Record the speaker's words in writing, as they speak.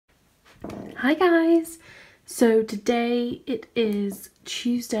Hi guys! So today it is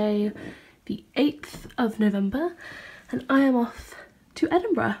Tuesday the 8th of November and I am off to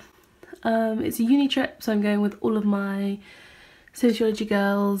Edinburgh. It's a uni trip, so I'm going with all of my sociology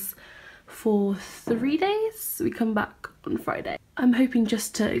girls for 3 days. We come back on Friday. I'm hoping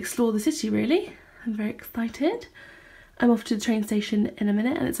just to explore the city really. I'm very excited. I'm off to the train station in a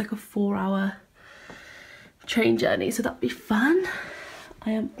minute and it's like a 4-hour train journey, so that'll be fun. I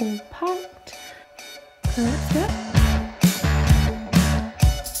am all packed, so let's go.